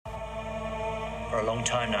For a long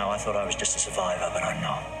time now, I thought I was just a survivor, but I'm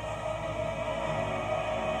not.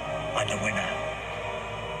 I'm the winner.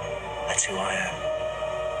 That's who I am.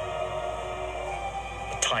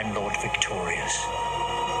 The Time Lord victorious.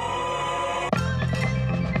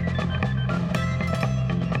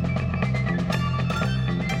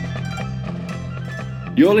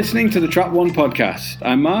 You're listening to the Trap One podcast.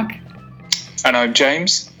 I'm Mark. And I'm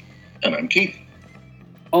James. And I'm Keith.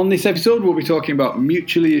 On this episode, we'll be talking about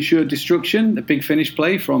Mutually Assured Destruction, the Big Finish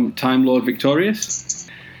play from Time Lord Victorious.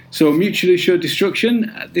 So, Mutually Assured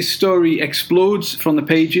Destruction, this story explodes from the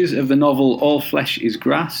pages of the novel All Flesh is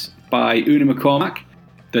Grass by Una McCormack.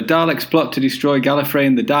 The Daleks plot to destroy Gallifrey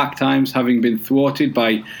in the Dark Times, having been thwarted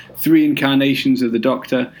by 3 incarnations of the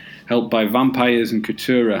Doctor, helped by vampires and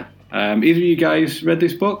Katura. Either of you guys read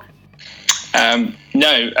this book? No,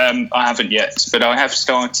 I haven't yet, but I have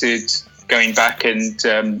started going back and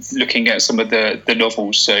looking at some of the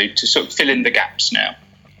novels, so to sort of fill in the gaps now.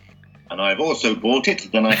 And I've also bought it,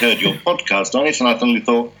 then I heard your podcast on it, and I suddenly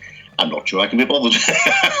thought, I'm not sure I can be bothered.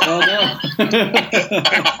 Oh, no.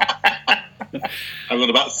 I've got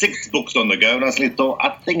about 6 books on the go, and I suddenly thought,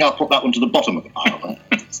 I think I'll put that one to the bottom of the pile.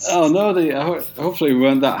 Oh no! Hopefully we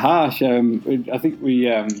weren't that harsh. I think we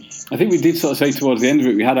did sort of say towards the end of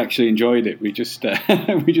it we had actually enjoyed it. We just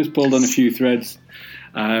pulled on a few threads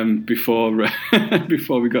before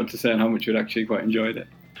we got to saying how much we'd actually quite enjoyed it.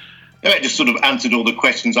 No, it just sort of answered all the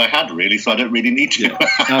questions I had, really, so I don't really need to.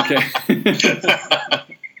 Yeah. Okay.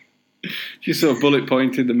 Just sort of bullet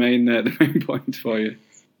pointed the main points for you.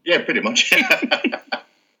 Yeah, pretty much.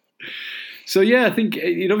 So yeah, I think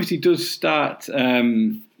it obviously does start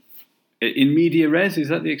in media res. Is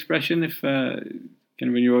that the expression? If kind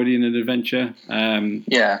of when you're already in an adventure.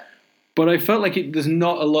 Yeah. But I felt like there's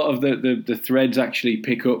not a lot of the threads actually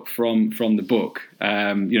pick up from the book.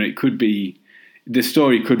 It could be the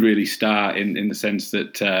story could really start in the sense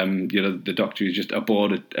that the Doctor is just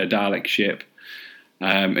aboard a Dalek ship.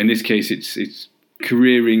 In this case, it's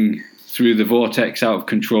careering through the vortex out of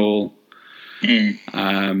control. It's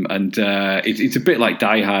a bit like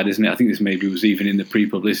Die Hard, isn't it? I think this maybe was even in the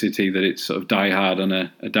pre-publicity that it's sort of Die Hard on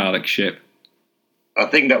a Dalek ship. I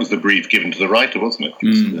think that was the brief given to the writer, wasn't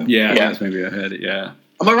it? Yeah, that's maybe I heard it, yeah.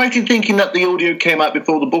 Am I right in thinking that the audio came out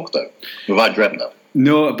before the book, though? Have I dreamt that?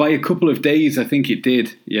 No, by a couple of days, I think it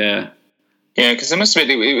did, yeah. Yeah, because I must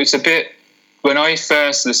admit, it was a bit... When I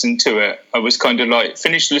first listened to it, I was kind of like,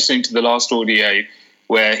 finished listening to the last audio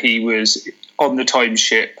where he was on the time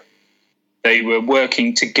ship. They were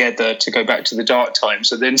working together to go back to the Dark Times.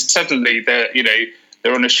 So then suddenly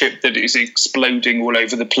they're on a ship that is exploding all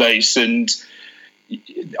over the place. And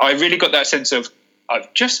I really got that sense of,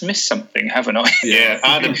 I've just missed something, haven't I? Yeah,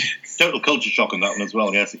 I had a total culture shock on that one as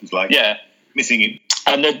well. Yes, it was like missing it.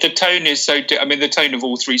 And the tone is so... the tone of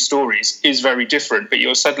all 3 stories is very different, but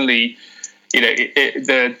you're suddenly...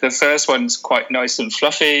 the first one's quite nice and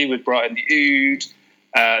fluffy with Brian the Ood.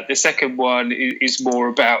 The second one is more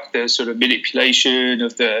about the sort of manipulation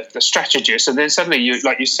of the strategist, and then suddenly,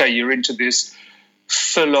 you're into this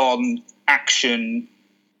full-on action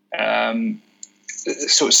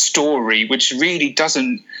sort of story, which really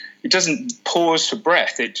doesn't pause for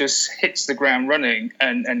breath. It just hits the ground running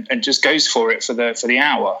and just goes for it for the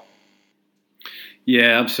hour.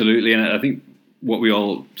 Yeah, absolutely, and I think what we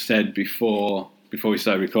all said before we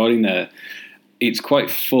started recording there. It's quite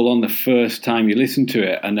full on the first time you listen to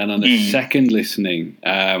it, and then on the second listening,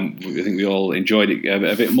 I think we all enjoyed it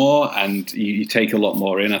a bit more, and you take a lot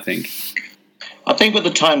more in, I think. I think with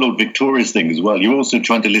the Time Lord Victorious thing as well, you're also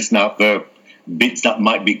trying to listen out for bits that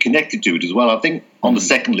might be connected to it as well. I think on the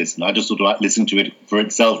second listen, I just sort of like listened to it for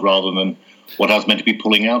itself rather than what I was meant to be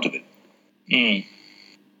pulling out of it.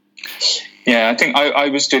 Yeah, I think I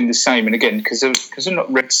was doing the same, and again, because I've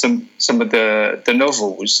not read some of the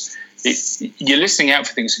novels, you're listening out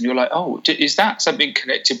for things, and you're like, oh, is that something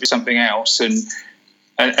connected with something else? And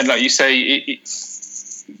like you say,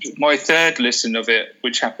 my third listen of it,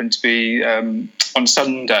 which happened to be on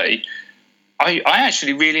Sunday, I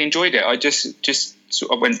actually really enjoyed it. I just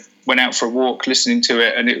sort of went out for a walk listening to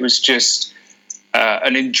it, and it was just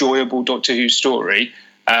an enjoyable Doctor Who story.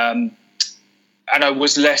 And I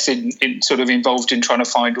was less in sort of involved in trying to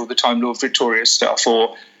find all the Time Lord Victorious stuff,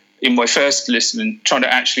 or in my first listen, trying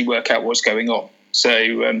to actually work out what's going on. So,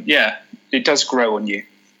 it does grow on you.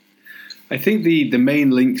 I think the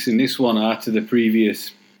main links in this one are to the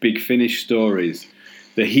previous Big Finish stories.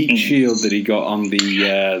 The heat shield that he got on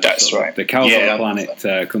the Calvary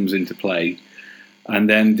planet comes into play. And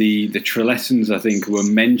then the Trellessons, I think, were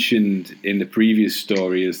mentioned in the previous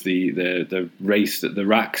story as the race that the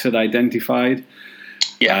Rax had identified.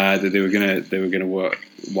 That they were gonna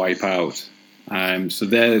wipe out. So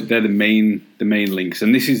they're the main links,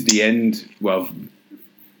 and this is the end. Well,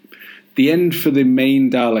 the end for the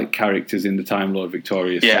main Dalek characters in the Time Lord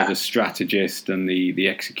Victorious. Yeah. So the strategist and the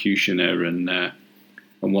executioner and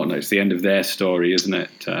whatnot. It's the end of their story, isn't it?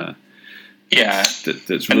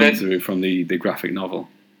 That's run through from the graphic novel.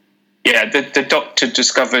 Yeah, the Doctor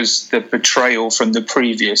discovers the betrayal from the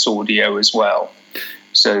previous audio as well.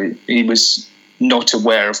 So he was not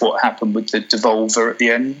aware of what happened with the Devolver at the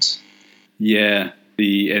end. Yeah,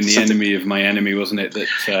 the enemy of my enemy, wasn't it? That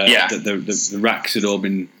the racks had all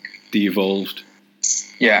been de-evolved.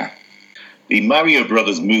 Yeah. The Mario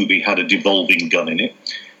Brothers movie had a devolving gun in it.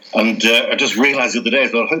 And I just realised the other day,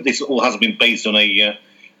 I hope this all hasn't been based on a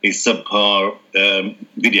subpar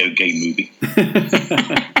video game movie.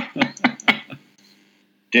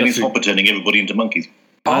 Dennis Hopper turning everybody into monkeys.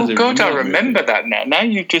 Oh, God, I remember that now. Now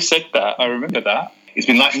you just said that, I remember that. It's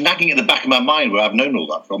been like nagging at the back of my mind where I've known all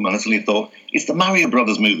that from, and I suddenly thought, it's the Mario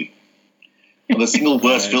Brothers movie. One of the single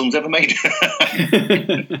worst films ever made.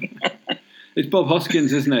 It's Bob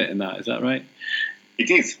Hoskins, isn't it, in that? Is that right? It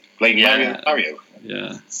is, playing Mario.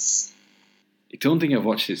 Yeah. I don't think I've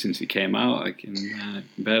watched it since it came out. I can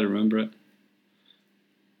barely remember it.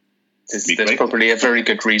 There's probably a very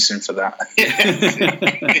good reason for that.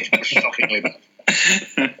 Shockingly bad.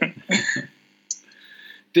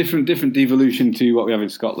 Different devolution to what we have in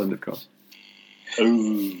Scotland, of course.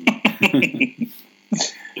 Oh.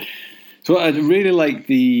 So I really like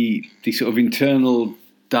the sort of internal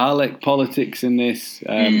Dalek politics in this,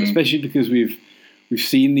 especially because we've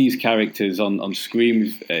seen these characters on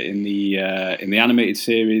screen in the animated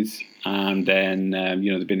series, and then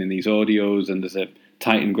they've been in these audios, and there's a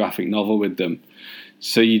Titan graphic novel with them.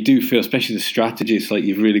 So you do feel, especially the strategists, like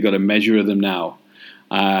you've really got a measure of them now.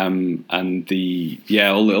 And all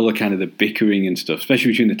the kind of the bickering and stuff,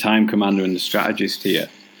 especially between the Time Commander and the strategist here,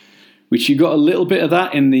 which you got a little bit of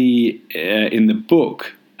that in the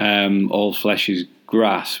book, All Flesh is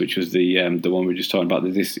Grass, which was the one we were just talking about,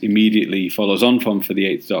 that this immediately follows on from for the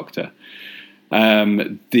Eighth Doctor.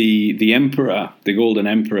 The Emperor, the Golden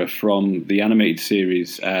Emperor from the animated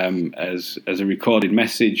series, as a recorded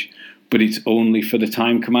message, but it's only for the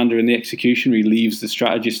Time Commander and the Executioner. He leaves the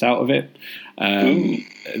strategist out of it.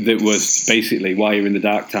 That was basically, while you're in the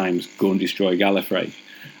dark times, go and destroy Gallifrey.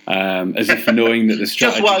 As if knowing that the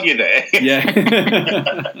strategist... Just while you're there.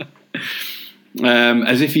 Yeah.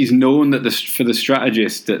 As if he's known that for the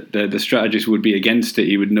strategist, that the strategist would be against it.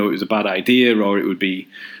 He would know it was a bad idea, or it would be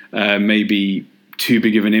maybe too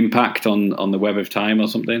big of an impact on the web of time or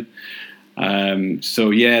something.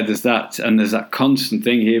 There's that, and there's that constant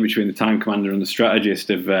thing here between the Time Commander and the strategist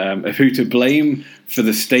of who to blame for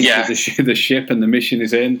the state that the ship and the mission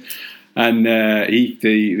is in. And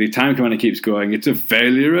the Time Commander keeps going, it's a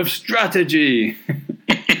failure of strategy.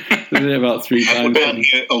 About 3 times.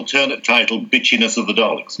 The alternate title, Bitchiness of the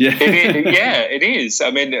Daleks. Yeah. It is.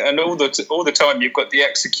 I mean, and all the time you've got the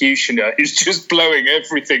Executioner who's just blowing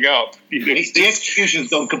everything up. The Executioner's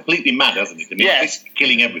gone completely mad, hasn't it? I mean, it's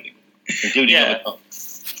killing everything, including other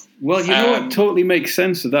Daleks. Well, you know what totally makes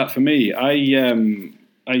sense of that for me?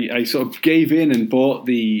 I sort of gave in and bought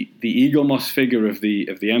the Eaglemoss figure of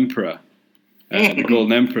the Emperor. The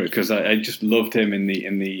Golden Emperor, because I just loved him in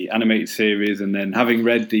the animated series, and then having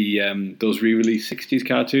read those re-released 60s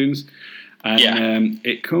cartoons, and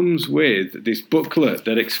it comes with this booklet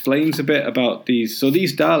that explains a bit about these. So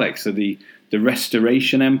these Daleks are the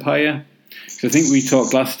Restoration Empire. So I think we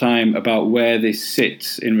talked last time about where this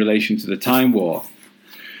sits in relation to the Time War,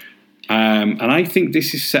 and I think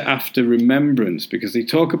this is set after Remembrance, because they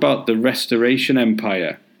talk about the Restoration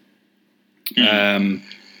Empire.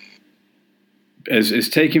 Is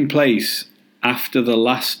taking place after the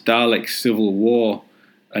last Dalek civil war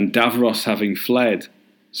and Davros having fled.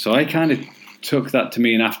 So I kind of took that to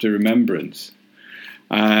mean after Remembrance.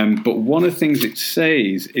 But one of the things it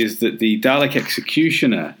says is that the Dalek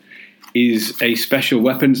Executioner is a special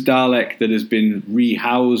weapons Dalek that has been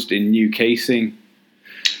rehoused in new casing.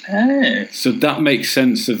 So that makes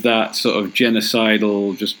sense of that sort of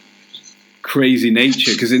genocidal, just crazy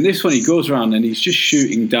nature, because in this one he goes around and he's just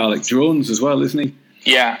shooting Dalek drones as well, isn't he?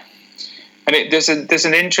 Yeah, and there's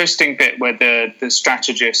an interesting bit where the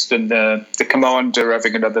strategist and the commander are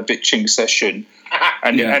having another bitching session,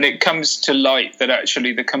 and it comes to light that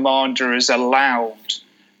actually the commander has allowed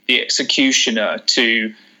the Executioner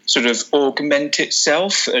to sort of augment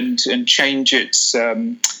itself and change its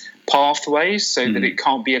pathways so that it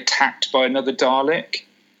can't be attacked by another Dalek.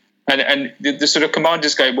 And the sort of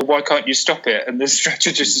commander's going, well, why can't you stop it? And the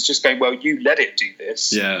strategist is just going, well, you let it do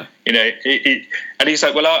this. Yeah. And he's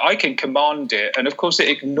like, well, I can command it. And of course it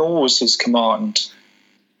ignores his command.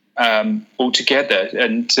 altogether.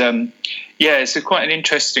 And it's quite an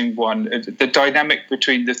interesting one. The dynamic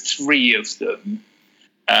between the three of them,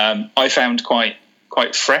 I found quite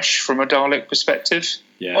fresh from a Dalek perspective.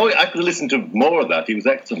 Yeah. Oh, I could have listened to more of that. He was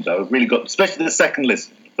excellent. I really got, especially the second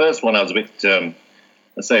listen. The first one I was a bit, I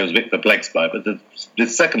was a bit perplexed by, but the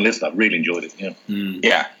second listen I really enjoyed it. Yeah.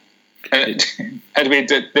 Yeah. I mean,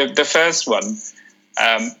 the first one,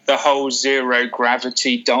 the whole zero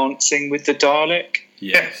gravity dancing with the Dalek.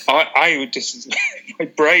 Yes. I would just, my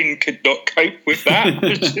brain could not cope with that.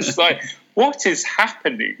 It's just like, what is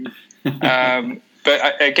happening?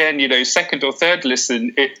 But again, second or third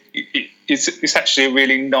listen, it's actually a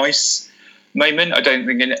really nice moment. I don't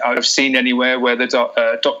think I've seen anywhere where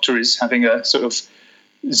the Doctor is having a sort of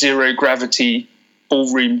zero gravity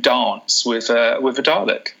ballroom dance with a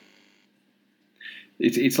Dalek.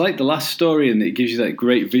 It's like the last story, and it gives you that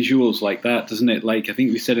great visuals like that, doesn't it? Like I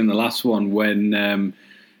think we said in the last one when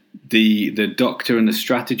the Doctor and the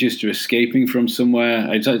strategist are escaping from somewhere.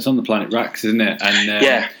 It's on the planet Rax, isn't it?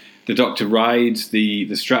 And the Doctor rides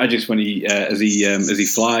the strategist when he as he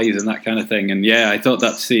flies and that kind of thing. And I thought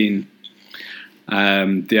that scene,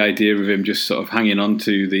 the idea of him just sort of hanging on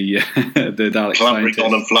to the Dalek clambering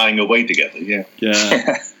on and flying away together.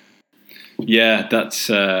 Yeah, that's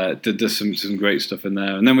there's some great stuff in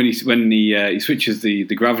there. And then when he switches the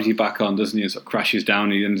gravity back on, doesn't he? And sort of crashes down.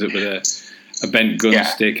 And he ends up with a bent gun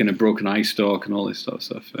stick and a broken eye stalk and all this sort of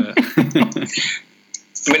stuff.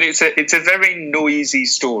 I mean, it's a very noisy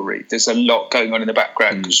story. There's a lot going on in the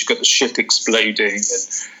background because you've got the ship exploding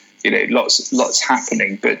and lots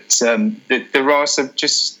happening. But there are some,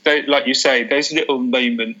 just like you say, those little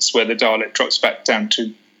moments where the Dalek drops back down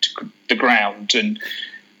to the ground and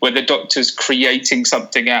where the Doctor's creating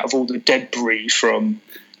something out of all the debris from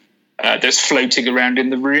that's floating around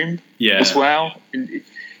in the room as well.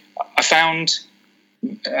 I found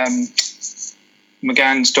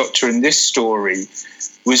McGann's Doctor in this story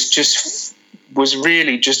was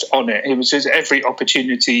really just on it. It was just every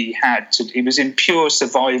opportunity he had he was in pure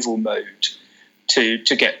survival mode to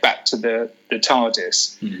get back to the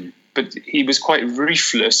TARDIS. Mm-hmm. But he was quite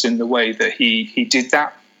ruthless in the way that he did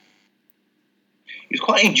that. He's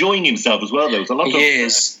quite enjoying himself as well, though.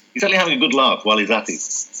 He's certainly having a good laugh while he's at it.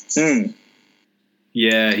 Mm.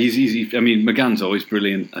 Yeah, he's. I mean, McGann's always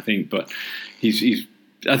brilliant, I think, but he's.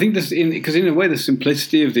 I think because in a way the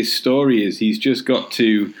simplicity of this story is he's just got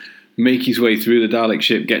to make his way through the Dalek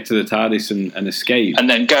ship, get to the TARDIS and escape. And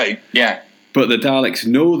then go, yeah. But the Daleks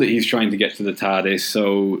know that he's trying to get to the TARDIS,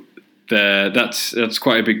 so that's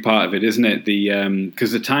quite a big part of it, isn't it?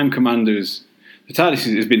 Because the Time Commanders, the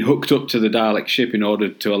TARDIS has been hooked up to the Dalek ship in order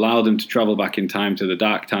to allow them to travel back in time to the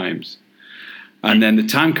Dark Times. And then the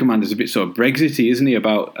Time Commander's a bit sort of Brexity, isn't he,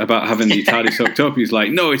 about having the TARDIS hooked up? He's like,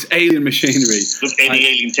 no, it's alien machinery. Just any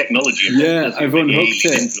alien technology. Yeah, I've unhooked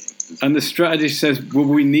it. And the strategist says, well,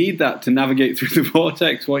 we need that to navigate through the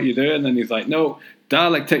vortex. What are you doing? And then he's like, no,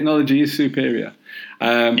 Dalek technology is superior.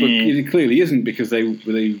 But it clearly isn't, because they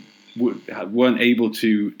weren't able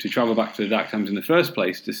to travel back to the Dark Times in the first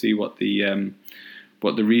place to see what the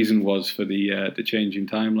reason was for the change in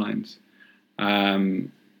timelines.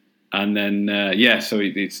 And then, so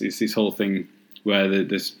it's this whole thing where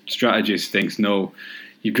the strategist thinks, no,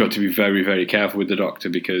 you've got to be very, very careful with the Doctor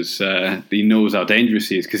because he knows how dangerous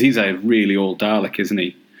he is, because he's a really old Dalek, isn't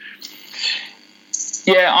he?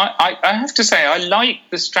 Yeah, I have to say, I like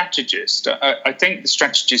the strategist. I think the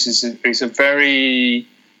strategist is a very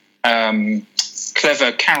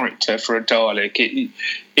clever character for a Dalek.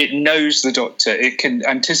 It knows the Doctor. It can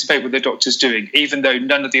anticipate what the Doctor's doing, even though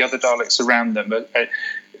none of the other Daleks around them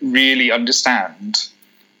really understand,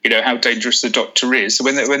 how dangerous the Doctor is. So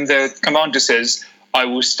when the commander says, I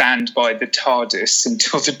will stand by the TARDIS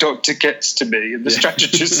until the Doctor gets to me, and the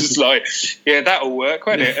strategist is like, yeah, that'll work,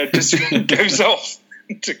 won't it? And just goes off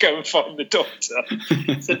to go and find the Doctor.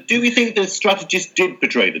 So do we think the strategist did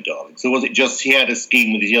betray the Daleks, or was it just he had a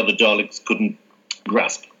scheme that the other Daleks couldn't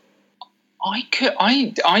grasp?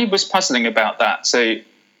 I was puzzling about that. So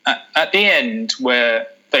at the end, where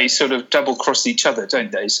they sort of double cross each other,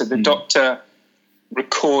 don't they? So the Doctor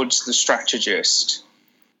records the strategist,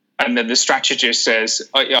 and then the strategist says,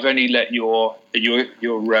 I've only let your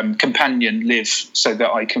companion live so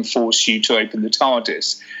that I can force you to open the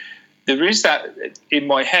TARDIS. There is that in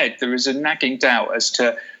my head. There is a nagging doubt as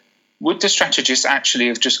to, would the strategist actually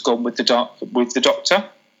have just gone with the Doctor,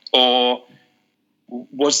 or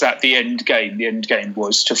was that the end game? The end game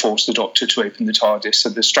was to force the Doctor to open the TARDIS so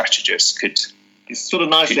the strategist could. It's sort of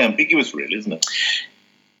nicely ambiguous, really, isn't it?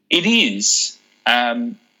 It is,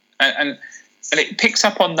 and it picks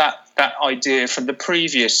up on that idea from the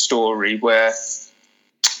previous story where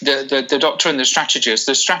the Doctor and the strategist.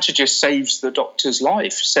 The strategist saves the Doctor's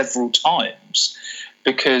life several times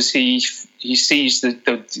because he sees the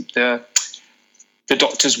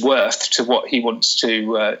Doctor's worth to what he wants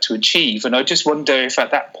to achieve. And I just wonder if at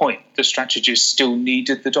that point the strategist still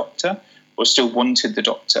needed the Doctor or still wanted the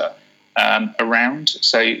Doctor around.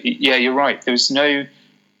 So yeah, you're right. There was no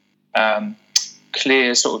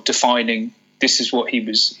clear sort of defining this is what he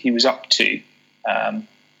was up to.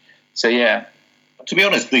 So yeah. To be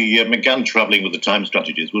honest, the McGann travelling with the time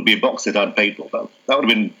strategist would be a box set I'd paid for. That would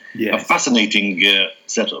have been a fascinating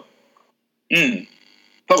setup.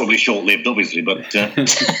 Probably short-lived, obviously, but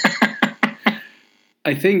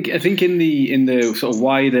I think in the sort of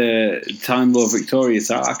wider Time Lord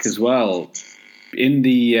Victorious arc as well, in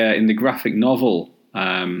the graphic novel,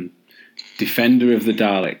 Defender of the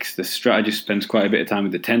Daleks, the strategist spends quite a bit of time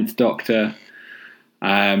with the 10th Doctor.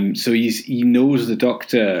 So he knows the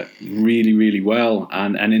Doctor really, really well,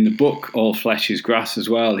 and in the book All Flesh is Grass as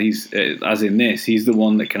well. He's as in this, he's the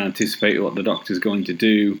one that can anticipate what the Doctor's going to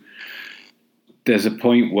do. There's a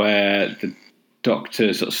point where the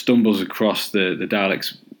Doctor sort of stumbles across the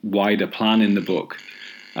Daleks' wider plan in the book,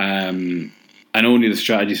 and only the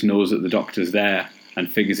strategist knows that the Doctor's there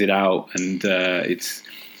and figures it out. And it's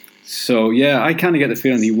so yeah, I kind of get the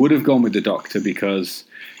feeling he would have gone with the Doctor because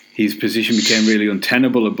his position became really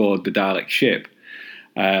untenable aboard the Dalek ship.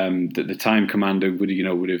 That the Time Commander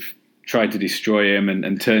would have tried to destroy him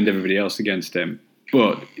and turned everybody else against him.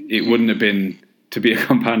 But it wouldn't have been to be a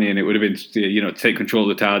companion. It would have been to take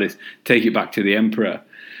control of the TARDIS, take it back to the Emperor.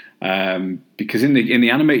 Because in the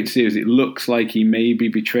animated series, it looks like he may be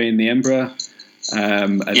betraying the Emperor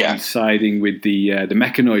and siding with the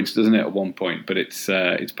mechanoids, doesn't it? At one point, but it's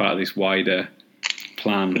part of this wider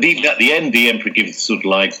plan. But even at the end, the Emperor gives sort of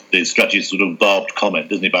like the strategist sort of barbed comment,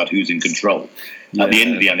 doesn't he, about who's in control? Yeah. At the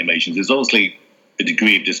end of the animations, there's obviously a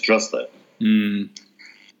degree of distrust there. Mm.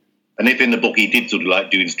 And if in the book he did sort of like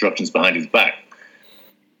do instructions behind his back,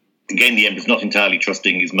 again, the Emperor's not entirely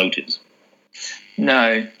trusting his motives.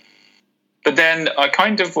 No. But then I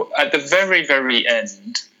kind of, at the very, very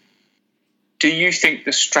end, do you think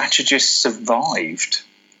the strategist survived?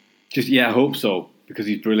 I hope so. Because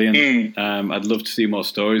he's brilliant. I'd love to see more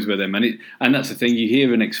stories with him. And that's the thing, you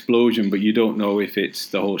hear an explosion, but you don't know if it's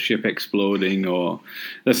the whole ship exploding or...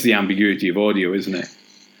 That's the ambiguity of audio, isn't it?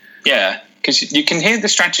 Yeah, because you can hear the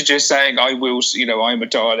strategist saying, I'm a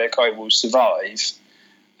Dalek, I will survive.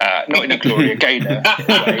 Not in a Gloria Gaynor way,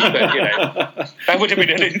 but, that would have been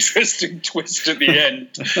an interesting twist at the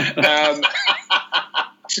end.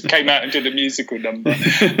 Came out and did a musical number.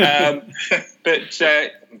 Again,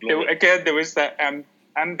 there was that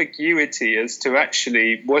ambiguity as to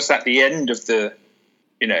actually, was that the end of the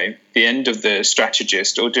end of the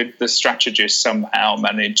strategist, or did the strategist somehow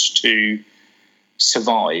manage to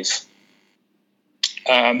survive?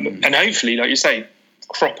 And hopefully, like you say,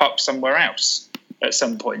 crop up somewhere else at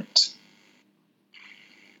some point.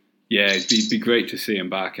 Yeah, it'd be great to see him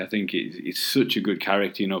back. I think it's such a good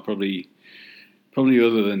character, Probably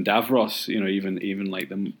other than Davros, even like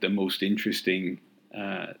the most interesting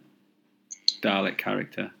Dalek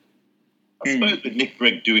character. I suppose with Nick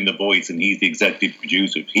Brigg doing the voice and he's the executive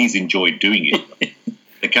producer, if he's enjoyed doing it,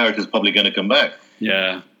 the character's probably going to come back.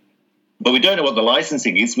 Yeah. But we don't know what the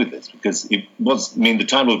licensing is with this because the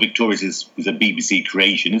Time Lord Victorious is a BBC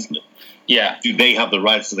creation, isn't it? Yeah. Do they have the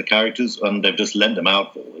rights to the characters and they've just lent them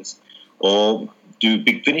out for this? Or do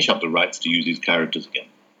Big Finish have the rights to use these characters again?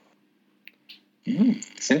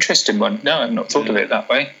 It's an interesting one. No, I've not thought of it that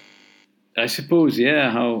way. I suppose, yeah.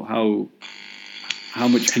 How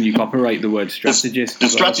much can you copyright the word strategist? The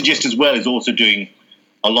strategist as well is also doing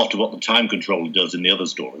a lot of what the time controller does in the other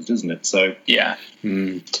stories, isn't it? So yeah,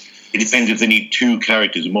 it depends if they need two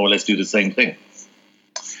characters who more or less do the same thing.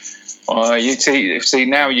 You see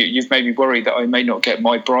now you've made me worried that I may not get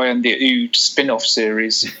my Brian the Ood spin-off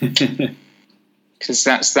series because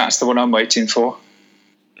that's the one I'm waiting for.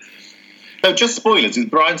 So, just spoilers, is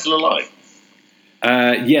Brian still alive?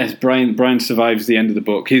 Yes, Brian survives the end of the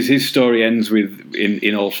book. His story ends with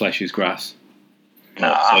in All Flesh is Grass. So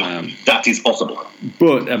that is possible.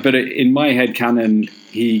 But in my head canon,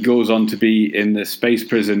 he goes on to be in the space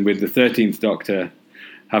prison with the 13th Doctor,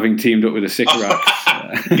 having teamed up with the Sycorax.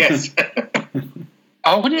 Yes.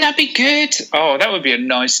 Oh, wouldn't that be good? Oh, that would be a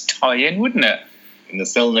nice tie-in, wouldn't it? In the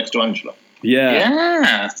cell next to Angela.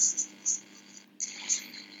 Yeah.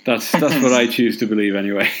 That's what I choose to believe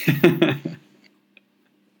anyway.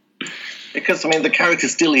 Because, the character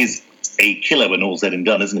still is a killer when all's said and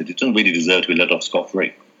done, isn't it? It doesn't really deserve to be let off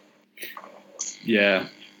scot-free. Yeah.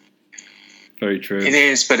 Very true. It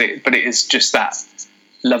is, but it is just that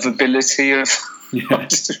lovability Yeah.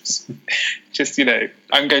 just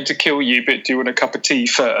I'm going to kill you, but do you want a cup of tea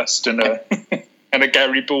first and a and a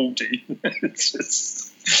Garibaldi? It's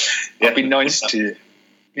just, I'll be nice to you.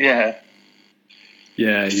 Yeah.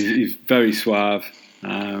 Yeah, he's very suave.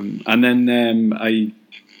 And then a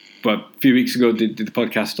few weeks ago did the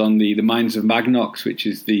podcast on the Minds of Magnox, which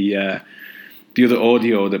is the other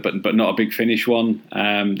audio but not a Big Finish one,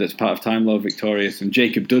 that's part of Time Lord Victorious, and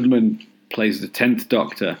Jacob Dudman plays the 10th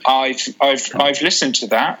Doctor. I've listened to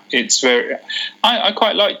that. It's very. I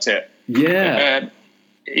quite liked it. Yeah,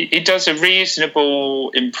 it does a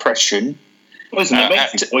reasonable impression. Well, it's an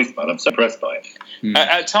amazing voice, man. I'm so impressed by it.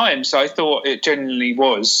 At times, I thought it genuinely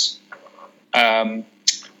was the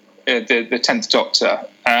 10th Doctor,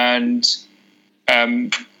 and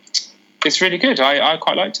it's really good. I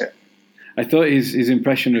quite liked it. I thought his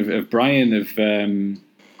impression of Brian, of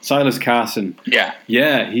Silas Carson. Yeah,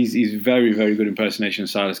 he's very, very good impersonation of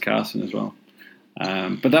Silas Carson as well.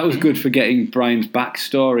 But that was good for getting Brian's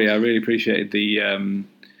backstory. I really appreciated the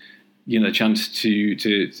chance to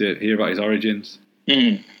hear about his origins.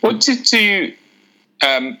 What did you?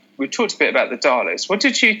 We talked a bit about the Daleks. What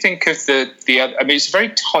did you think of the other? I mean, it's a very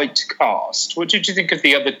tight cast. What did you think of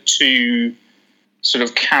the other two sort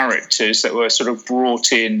of characters that were sort of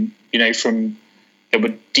brought in? From that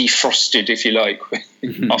were defrosted, if you like,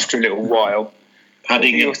 after a little while.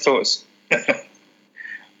 Padding. Your thoughts?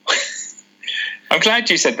 I'm glad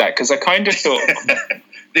you said that, because I kind of thought.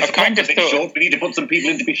 Short. We need to put some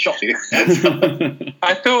people in to be shot here.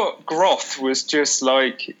 I thought Groth was just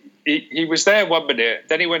like he was there 1 minute,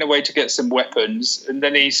 then he went away to get some weapons, and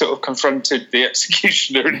then he sort of confronted the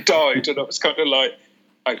executioner and died. And I was kind of like,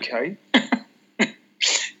 okay.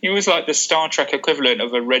 He was like the Star Trek equivalent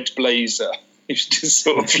of a red blazer. He was just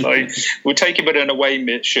sort of like, we'll take him on an away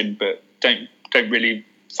mission, but don't really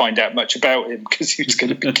find out much about him, because he was going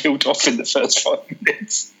to be killed off in the first 5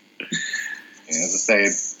 minutes. Yeah, as I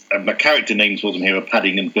say, my character names wasn't here are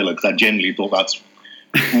Padding and Filler, because I generally thought that's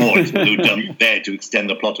more done there to extend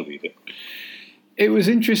the plot a wee bit. It was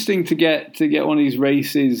interesting to get one of these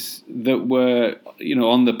races that were,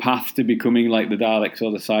 on the path to becoming like the Daleks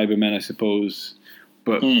or the Cybermen, I suppose.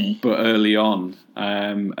 But early on,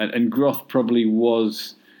 and Groth probably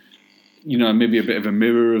was, maybe a bit of a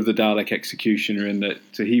mirror of the Dalek executioner, in that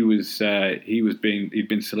he'd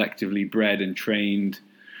been selectively bred and trained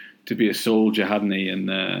to be a soldier, hadn't he? And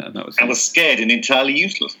that was. And was scared and entirely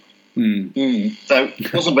useless. So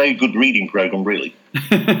it wasn't a very good reading program, really.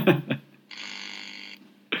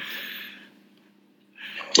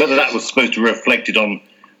 Whether that was supposed to be reflected on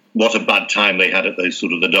what a bad time they had at those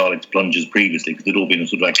sort of the Daleks plungers previously, because they'd all been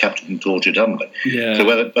sort of like captured and tortured, haven't they? Yeah.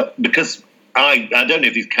 So because I don't know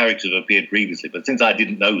if these characters have appeared previously, but since I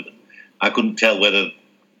didn't know them, I couldn't tell whether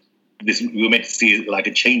we were meant to see like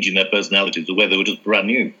a change in their personalities or whether they were just brand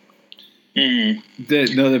new.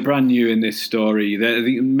 They're brand new in this story.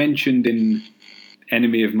 They're mentioned in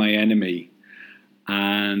Enemy of My Enemy,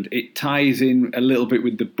 and it ties in a little bit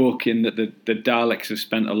with the book, in that the Daleks have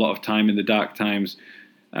spent a lot of time in the Dark Times.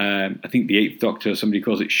 I think the 8th Doctor, somebody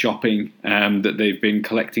calls it shopping, that they've been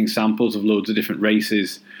collecting samples of loads of different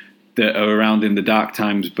races that are around in the Dark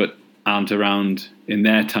Times but aren't around in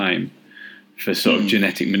their time, for sort of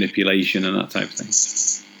genetic manipulation and that type of thing.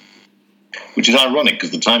 Which is ironic,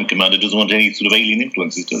 because the Time Commander doesn't want any sort of alien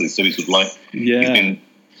influences, does he? So he's sort of like, he's been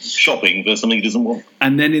shopping for something he doesn't want.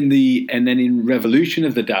 And then in Revolution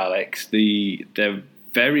of the Daleks, they're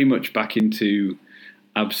very much back into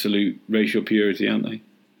absolute racial purity, aren't they?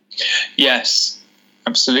 Yes,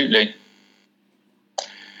 absolutely.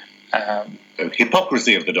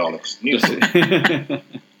 Hypocrisy of the Daleks.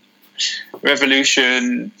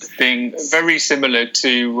 Revolution being very similar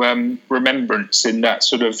to Remembrance, in that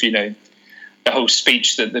sort of, the whole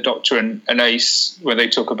speech that the Doctor and Ace, where they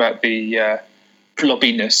talk about the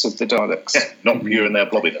blobbiness of the Daleks. Yeah, not pure in their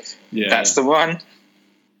blobbiness. Yeah, that's the one.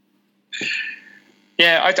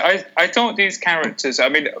 Yeah, I thought these characters, I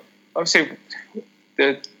mean, obviously,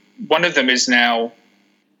 one of them is now,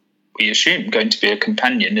 we assume, going to be a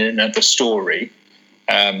companion in another story,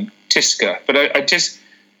 Tiska. But I just,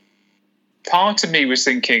 part of me was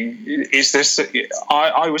thinking, is this,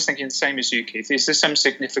 I was thinking the same as you, Keith, is there some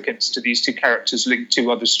significance to these two characters linked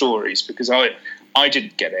to other stories? Because I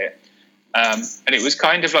didn't get it. And it was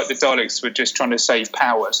kind of like the Daleks were just trying to save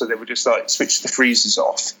power, so they were just like, switch the freezers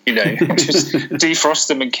off, just defrost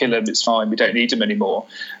them and kill them, it's fine, we don't need them anymore.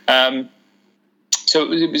 So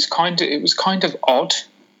it was kind of odd,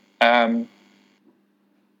 and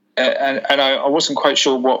I wasn't quite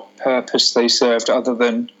sure what purpose they served, other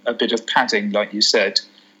than a bit of padding, like you said.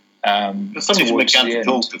 There's something to make Gant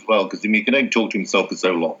talk as well, because he can only talk to himself for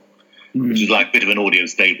so long. which is like a bit of an audio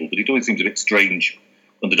stable, but it always seems a bit strange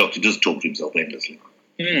when the Doctor does talk to himself endlessly.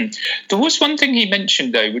 There was one thing he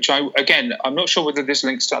mentioned, though, which I'm not sure whether this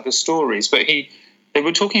links to other stories, but they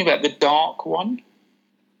were talking about the Dark One,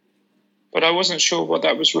 but I wasn't sure what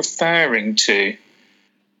that was referring to.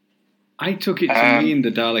 I took it to mean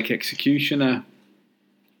the Dalek Executioner.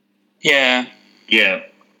 Yeah. Yeah.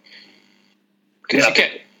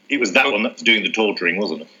 It was that one that's doing the torturing,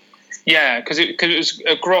 wasn't it? Yeah, because it was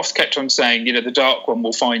Groff kept on saying, the Dark One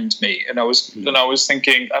will find me, and I was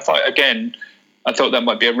thinking, I thought that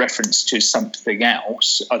might be a reference to something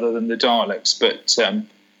else other than the Daleks, but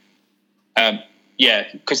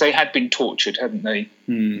because they had been tortured, hadn't they,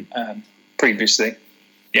 previously?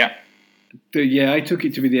 Yeah. I took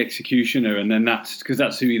it to be the Executioner, and then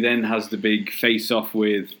that's who he then has the big face-off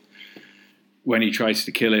with when he tries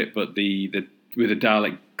to kill it, but with a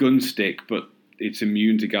Dalek gunstick, but it's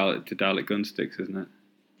immune to Dalek gunsticks, isn't it?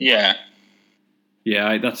 Yeah.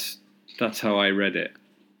 Yeah, that's how I read it.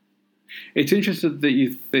 It's interesting that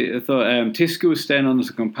you thought Tisco was staying on as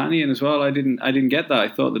a companion as well. I didn't get that. I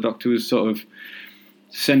thought the Doctor was sort of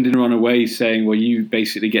sending her on away, saying, "Well, you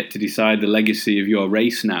basically get to decide the legacy of your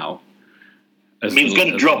race now." He was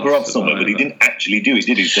going to drop her off somewhere, but he didn't actually do it,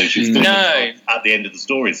 did he? So she's still at the end of the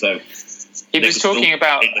story. So he was talking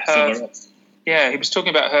about her. Yeah, he was talking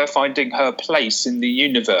about her finding her place in the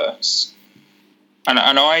universe, and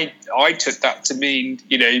I took that to mean,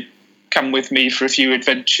 come with me for a few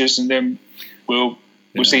adventures, and then we'll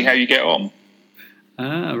see how you get on.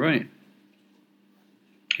 Ah, right.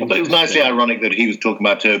 I thought it was nicely ironic that he was talking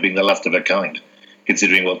about her being the last of her kind,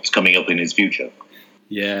 considering what's coming up in his future.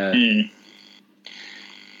 Yeah.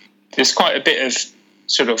 There's quite a bit of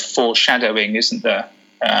sort of foreshadowing, isn't there?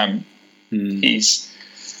 He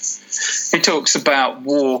talks about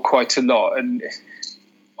war quite a lot, and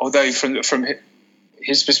although from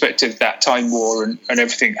his perspective, that time war and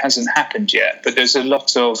everything hasn't happened yet, but there's a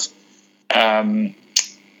lot of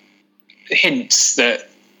hints that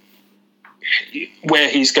where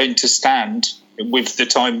he's going to stand with the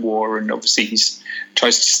time war, and obviously he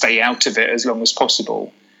tries to stay out of it as long as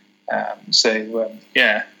possible. That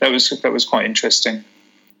was quite interesting.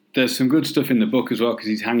 There's some good stuff in the book as well, because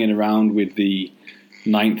he's hanging around with the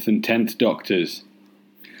 9th and 10th Doctors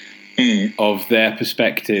of their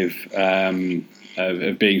perspective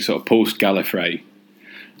of being sort of post-Gallifrey,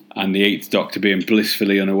 and the 8th Doctor being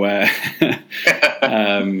blissfully unaware.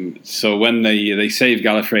 So when they save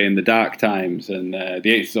Gallifrey in the dark times, and the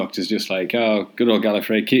 8th Doctor's just like, "Oh, good old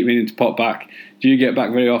Gallifrey, keep meaning to pop back. Do you get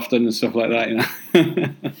back very often?" and stuff like that,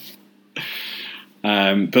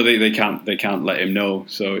 But they can't let him know.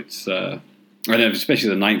 So it's and especially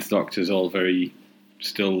the 9th Doctor's all very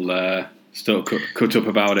still cut up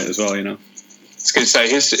about it as well, I was going to say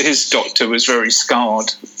his Doctor was very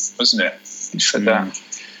scarred, wasn't it, for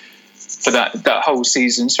that whole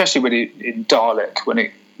season, especially when in Dalek,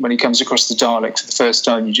 when he comes across the Dalek for the first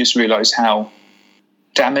time, you just realise how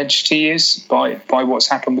damaged he is by what's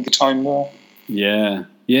happened with the Time War. Yeah,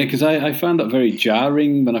 because I found that very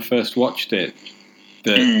jarring when I first watched it.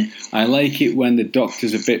 But I like it when the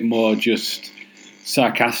Doctor's a bit more just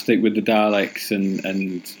sarcastic with the Daleks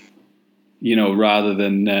and rather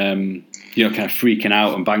than kind of freaking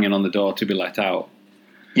out and banging on the door to be let out.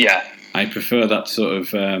 Yeah, I prefer that sort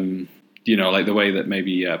of like the way that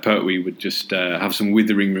maybe Pertwee would just have some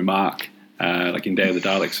withering remark, like in Day of the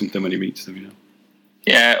Daleks, something when he meets them.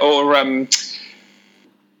 Yeah, or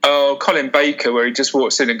Colin Baker, where he just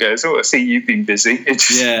walks in and goes, "Oh, I see you've been busy." It's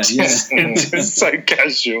just so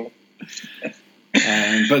casual.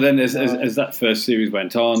 But then as that first series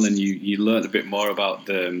went on, and you learnt a bit more about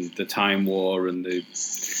the Time War and the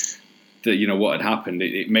what had happened,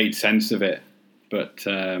 it made sense of it. But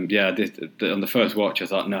on the first watch, I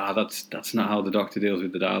thought, no, that's not how the Doctor deals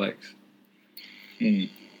with the Daleks.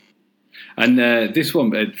 And this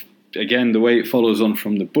one, again, the way it follows on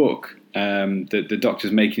from the book, the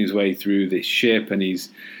Doctor's making his way through this ship, and he's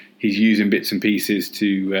using bits and pieces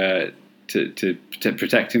to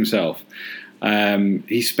protect himself.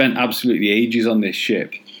 He spent absolutely ages on this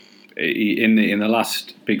ship. In the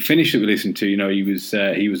last Big Finish that we listened to,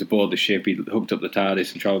 he was aboard the ship. He hooked up the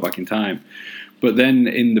TARDIS and travelled back in time. But then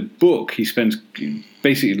in the book, he spends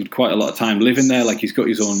basically quite a lot of time living there. Like, he's got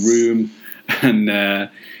his own room, and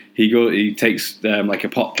he takes like a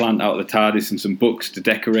pot plant out of the TARDIS and some books to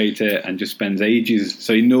decorate it, and just spends ages.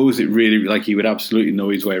 So he knows it really, like he would absolutely know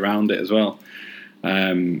his way around it as well,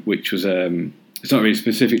 which was it's not really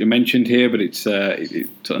specifically mentioned here, but it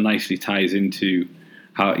sort of nicely ties into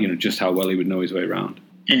how just how well he would know his way around.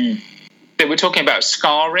 they were talking about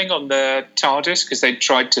scarring on the TARDIS because they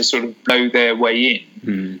tried to sort of blow their way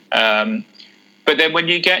in. But then when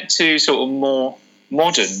you get to sort of more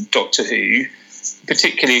modern Doctor Who,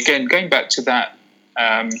 particularly, again, going back to that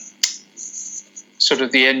sort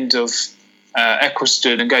of the end of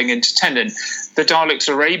Eccleston and going into Tennant, the Daleks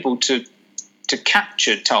are able to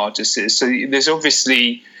capture TARDISes. So there's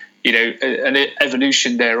obviously, an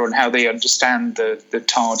evolution there on how they understand the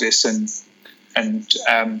TARDIS and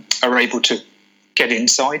are able to get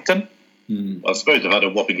inside them. I suppose they've had a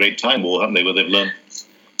whopping great time, or haven't they, where they've learned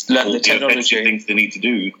all the technology things they need to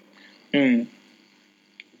do.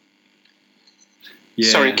 Yeah.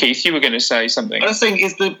 Sorry, Keith, you were going to say something. I was saying,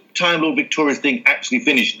 is the Time Lord Victorious thing actually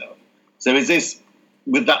finished now? So is this,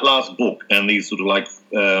 with that last book and these sort of like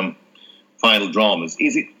final dramas,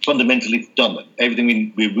 is it fundamentally done?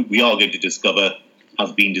 Everything we are going to discover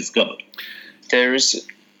has been discovered. There is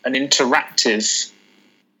an interactive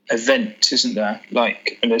event, isn't there?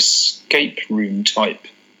 Like an escape room type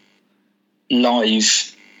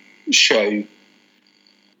live show.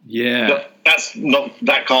 Yeah. But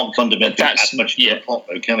that can't fundamentally add much to the plot,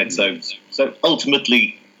 though, can it? So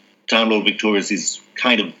ultimately, Time Lord Victorious is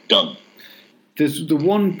kind of done. There's the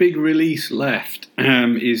one big release left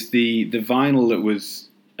is the vinyl that was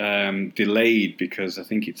delayed because I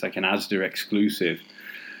think it's like an Asda exclusive,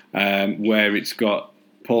 where it's got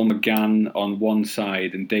Paul McGann on one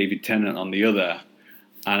side and David Tennant on the other,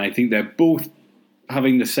 and I think they're both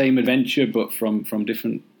having the same adventure but from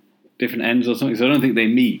different ends or something. So I don't think they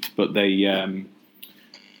meet, but they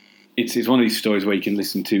it's one of these stories where you can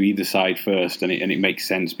listen to either side first, and it makes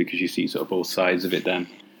sense because you see sort of both sides of it then.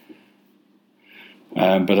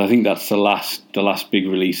 But I think that's the last big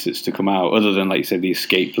release that's to come out, other than, like you said, the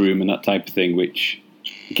escape room and that type of thing, which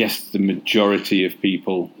I guess the majority of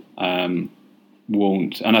people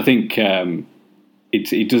won't. And I think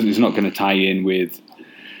it's not going to tie in with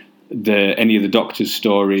any of the Doctor's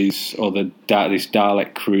stories or this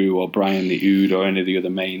Dalek crew or Brian the Ood or any of the other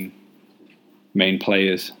main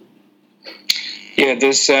players. Yeah,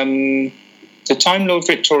 there's the Time Lord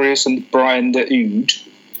Victorious and Brian the Ood,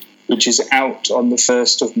 which is out on the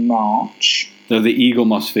 1st of March. They're the Eagle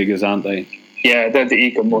Moss figures, aren't they? Yeah, they're the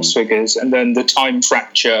Eagle Moss figures. And then the Time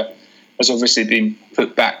Fracture has obviously been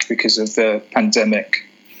put back because of the pandemic.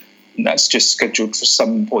 And that's just scheduled for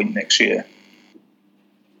some point next year.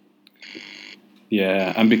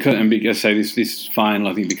 Yeah, and because say this final,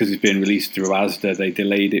 I think because it's been released through Asda, they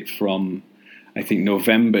delayed it from, I think,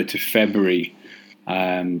 November to February.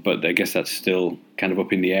 But I guess that's still kind of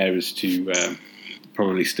up in the air as to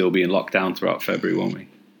probably still be in lockdown throughout February, won't we?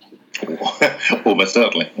 Almost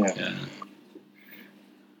certainly. Yeah.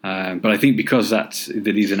 But I think because that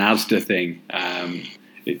is an Asda thing, I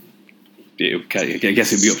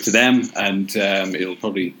guess it'll be up to them, and it'll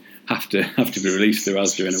probably have to be released through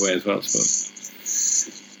Asda in a way as well, I suppose.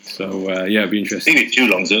 So it'll be interesting. Leave it too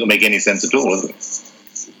long, so it doesn't make any sense at all, does it?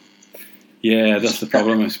 Yeah, that's the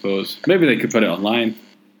problem, I suppose. Maybe they could put it online.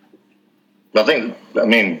 I don't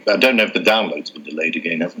know if the downloads were delayed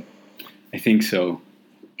again, hasn't it? I think so.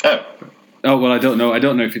 Oh, well, I don't know. I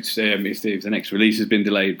don't know if it's if the next release has been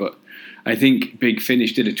delayed, but I think Big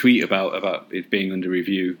Finish did a tweet about it being under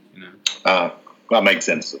review. That makes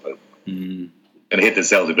sense. And it hit the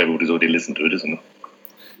sales if everybody's already listened to it, isn't it?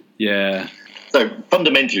 Yeah. So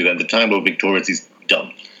fundamentally, then, the Time Lord Victorious is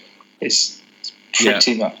done. It's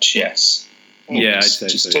pretty much, yes. Yeah, I'd say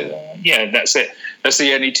so. That's it. That's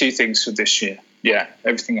the only two things for this year. Yeah,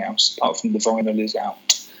 everything else, apart from the vinyl, is out.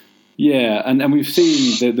 Yeah, and we've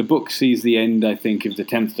seen the book sees the end, I think, of the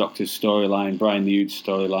 10th Doctor's storyline, Brian the Ood's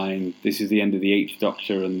storyline. This is the end of the 8th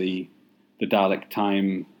Doctor and the Dalek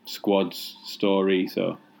Time Squad's story.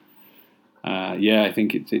 So, I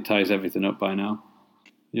think it ties everything up by now.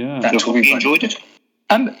 Yeah. Have you enjoyed it?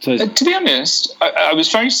 To be honest, I was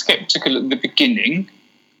very sceptical at the beginning.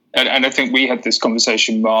 And I think we had this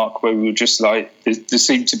conversation, Mark, where we were just like, there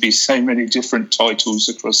seemed to be so many different titles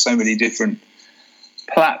across so many different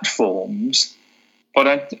platforms.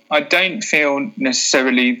 But I don't feel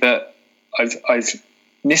necessarily that I've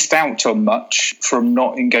missed out on much from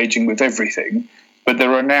not engaging with everything. But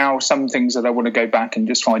there are now some things that I want to go back and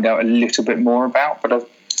just find out a little bit more about. But I've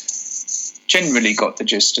generally got the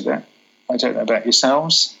gist of it. I don't know about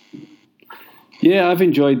yourselves. Yeah, I've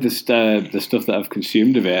enjoyed the stuff that I've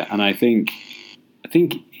consumed of it, and I think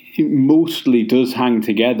it mostly does hang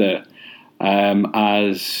together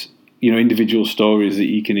as individual stories that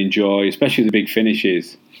you can enjoy, especially the big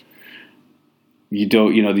finishes. They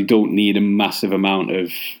don't need a massive amount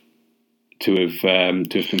to have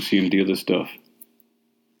consumed the other stuff.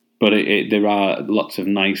 But there are lots of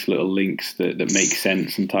nice little links that make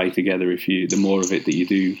sense and tie together the more of it that you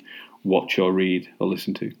do watch or read or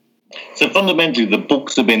listen to. So fundamentally, the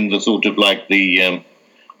books have been the sort of like the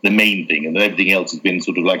main thing, and everything else has been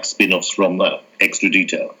sort of like spin-offs from that, extra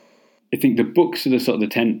detail. I think the books are the sort of the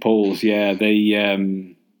tent poles. Yeah,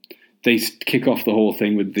 they kick off the whole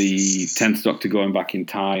thing with the 10th Doctor going back in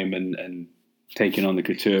time and taking on the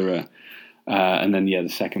Katura. And then, the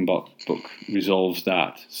second book resolves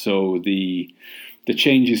that. So the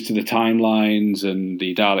changes to the timelines and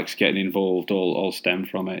the Daleks getting involved all stem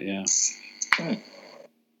from it, yeah.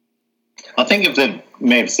 I think if they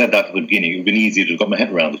may have said that at the beginning, it would have been easier to have got my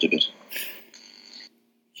head around it a bit.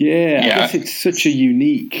 Yeah, I guess it's such a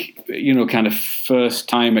unique, kind of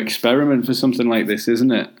first-time experiment for something like this,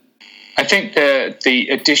 isn't it? I think the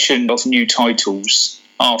addition of new titles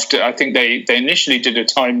after, I think they initially did a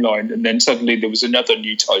timeline and then suddenly there was another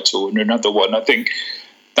new title and another one. I think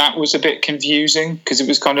that was a bit confusing because it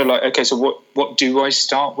was kind of like, okay, so what do I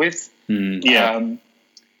start with? I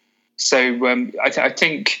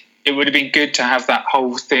think it would have been good to have that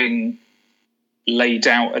whole thing laid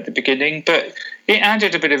out at the beginning, but it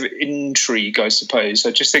added a bit of intrigue, I suppose.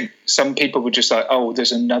 I just think some people were just like, oh,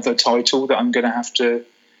 there's another title that I'm going to have to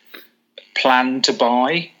plan to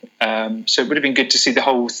buy. So it would have been good to see the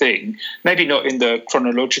whole thing, maybe not in the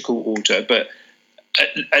chronological order, but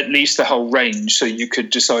at least the whole range, so you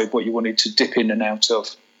could decide what you wanted to dip in and out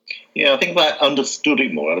of. Yeah, I think if I understood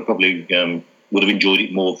it more, I'd probably would have enjoyed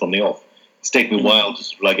it more from the off. It's taken me a while to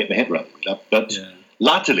sort of get my head around it. But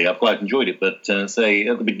latterly, I've quite enjoyed it. But say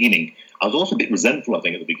at the beginning, I was also a bit resentful, I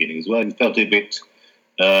think, at the beginning as well. It felt a bit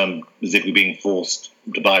as if we're being forced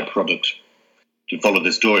to buy a product to follow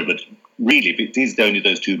the story. But really, if it is only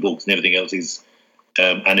those two books and everything else is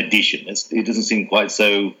an addition, it doesn't seem quite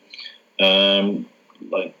so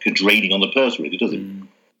like draining on the purse, really, does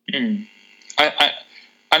it?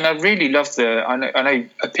 I really love I know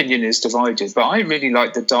opinion is divided, but I really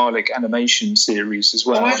like the Dalek animation series as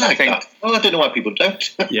well. Oh, I like that. Oh, I don't know why people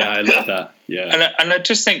don't. Yeah, I love that. Yeah, and I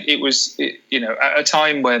just think it was, at a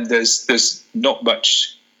time when there's not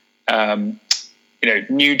much,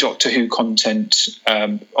 new Doctor Who content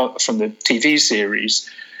from the TV series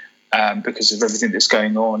because of everything that's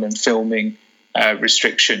going on and filming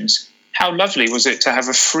restrictions. How lovely was it to have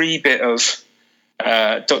a free bit of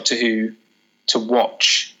Doctor Who to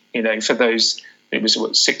watch, for those, it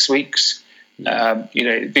was 6 weeks.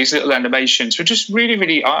 These little animations were just really,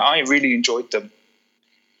 really, I really enjoyed them.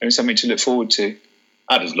 It was something to look forward to.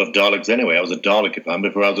 I just love Daleks anyway. I was a Dalek fan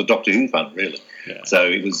before I was a Doctor Who fan, really. Yeah. So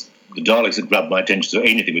it was the Daleks that grabbed my attention. So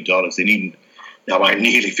anything with Daleks, and even now I'm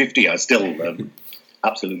nearly 50, I still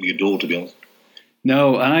absolutely adore, to be honest.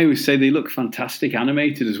 No, and I always say they look fantastic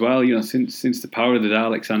animated as well. Since the Power of the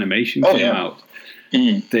Daleks animation came out.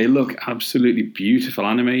 They look absolutely beautiful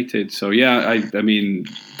animated. So yeah, I mean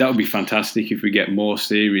that would be fantastic if we get more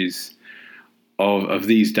series of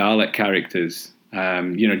these Dalek characters.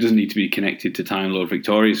 It doesn't need to be connected to Time Lord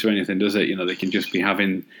Victorious or anything, does it? They can just be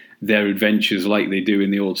having their adventures like they do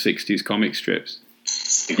in the old 60s comic strips.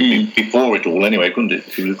 Before it all, anyway, couldn't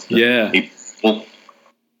it? Yeah.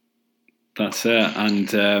 That's it. And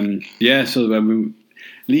so at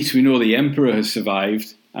least we know the Emperor has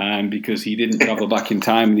survived. Because he didn't travel back in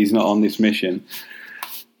time and he's not on this mission.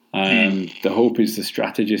 The hope is the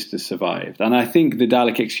strategist has survived. And I think the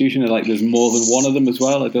Dalek Executioner, there's more than one of them as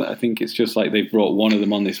well. I think it's just like they've brought one of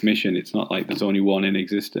them on this mission. It's not like there's only one in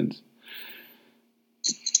existence.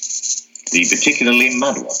 The particularly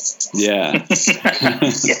mad one. Yeah.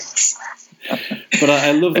 Yes. But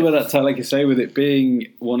I love the way that, like I say, with it being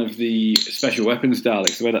one of the special weapons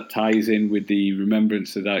Daleks, the way that ties in with the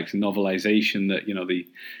Remembrance of Daleks novelisation, that,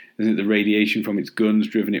 the radiation from its guns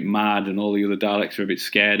driven it mad and all the other Daleks are a bit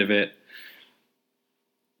scared of it.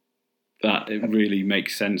 That it really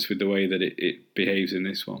makes sense with the way that it behaves in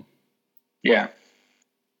this one. Yeah.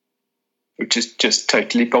 Which is just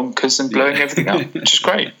totally bonkers and blowing everything up, which is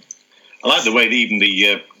great. I like the way that even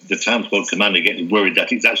the Town Squad commander gets worried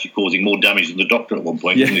that it's actually causing more damage than the Doctor at one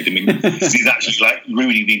point, isn't it? I mean, he's actually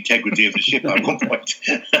ruining the integrity of the ship at one point.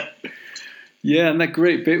 Yeah, and that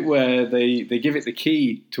great bit where they give it the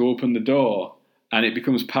key to open the door and it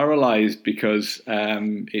becomes paralysed because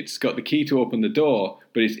it's got the key to open the door,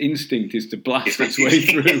 but its instinct is to blast its way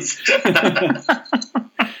through.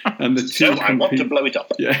 And the two I want to blow it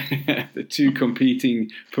up. Yeah, the two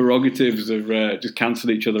competing prerogatives of just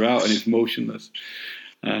cancel each other out, and it's motionless.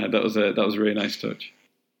 That was a really nice touch.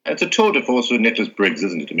 It's a tour de force with Nicholas Briggs,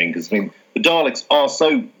 isn't it? Because the Daleks are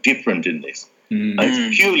so different in this. And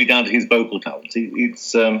it's purely down to his vocal talents.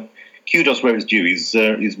 It's kudos where it's due.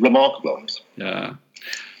 He's remarkable. Yeah.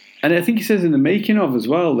 And I think he says in the making of as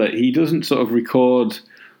well that he doesn't sort of record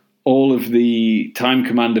all of the Time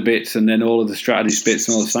Commander bits and then all of the strategist bits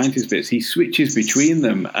and all the scientist bits. He switches between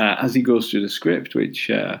them as he goes through the script,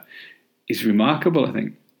 which is remarkable, I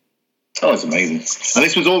think. Oh, it's amazing. And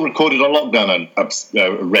this was all recorded on lockdown, I've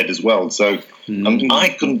read as well. So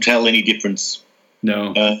I couldn't tell any difference.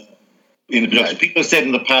 No. In the production. People have said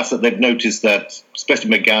in the past that they've noticed that,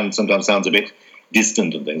 especially McGann sometimes sounds a bit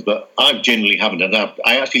distant and things, but I generally haven't. And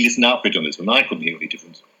I actually listened out for it on this one. I couldn't hear any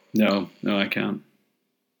difference. No, I can't.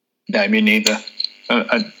 No, me neither.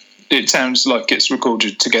 It sounds like it's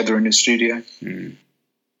recorded together in a studio.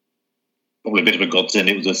 Probably a bit of a godsend.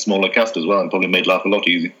 It was a smaller cast as well, and probably made life a lot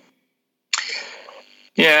easier.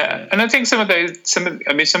 Yeah, and I think some of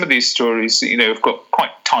these stories, have got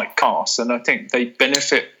quite tight casts, and I think they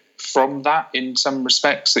benefit from that in some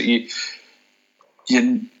respects. That you're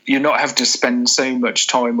not having to spend so much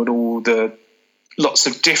time on all the lots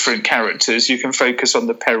of different characters. You can focus on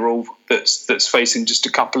the peril that's facing just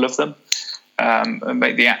a couple of them, and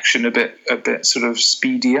make the action a bit sort of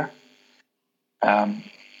speedier.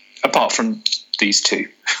 Apart from these two,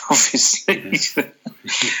 obviously.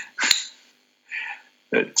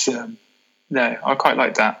 But no, I quite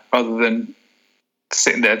like that, rather than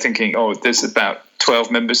sitting there thinking, oh, there's about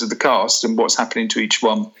 12 members of the cast and what's happening to each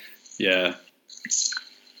one. Yeah.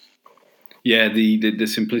 Yeah, the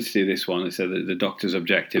simplicity of this one, it's the Doctor's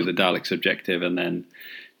objective, the Dalek's objective, and then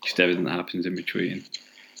just everything that happens in between.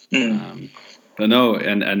 But no,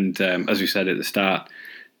 and as we said at the start,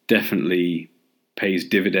 definitely pays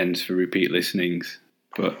dividends for repeat listenings.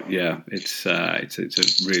 But yeah, it's a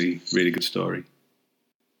really, really good story.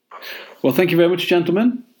 Well, thank you very much,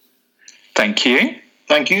 gentlemen. Thank you.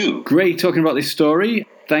 Thank you. Great talking about this story.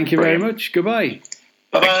 Thank you very much. Goodbye.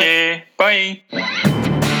 Bye-bye. Thank you. Bye.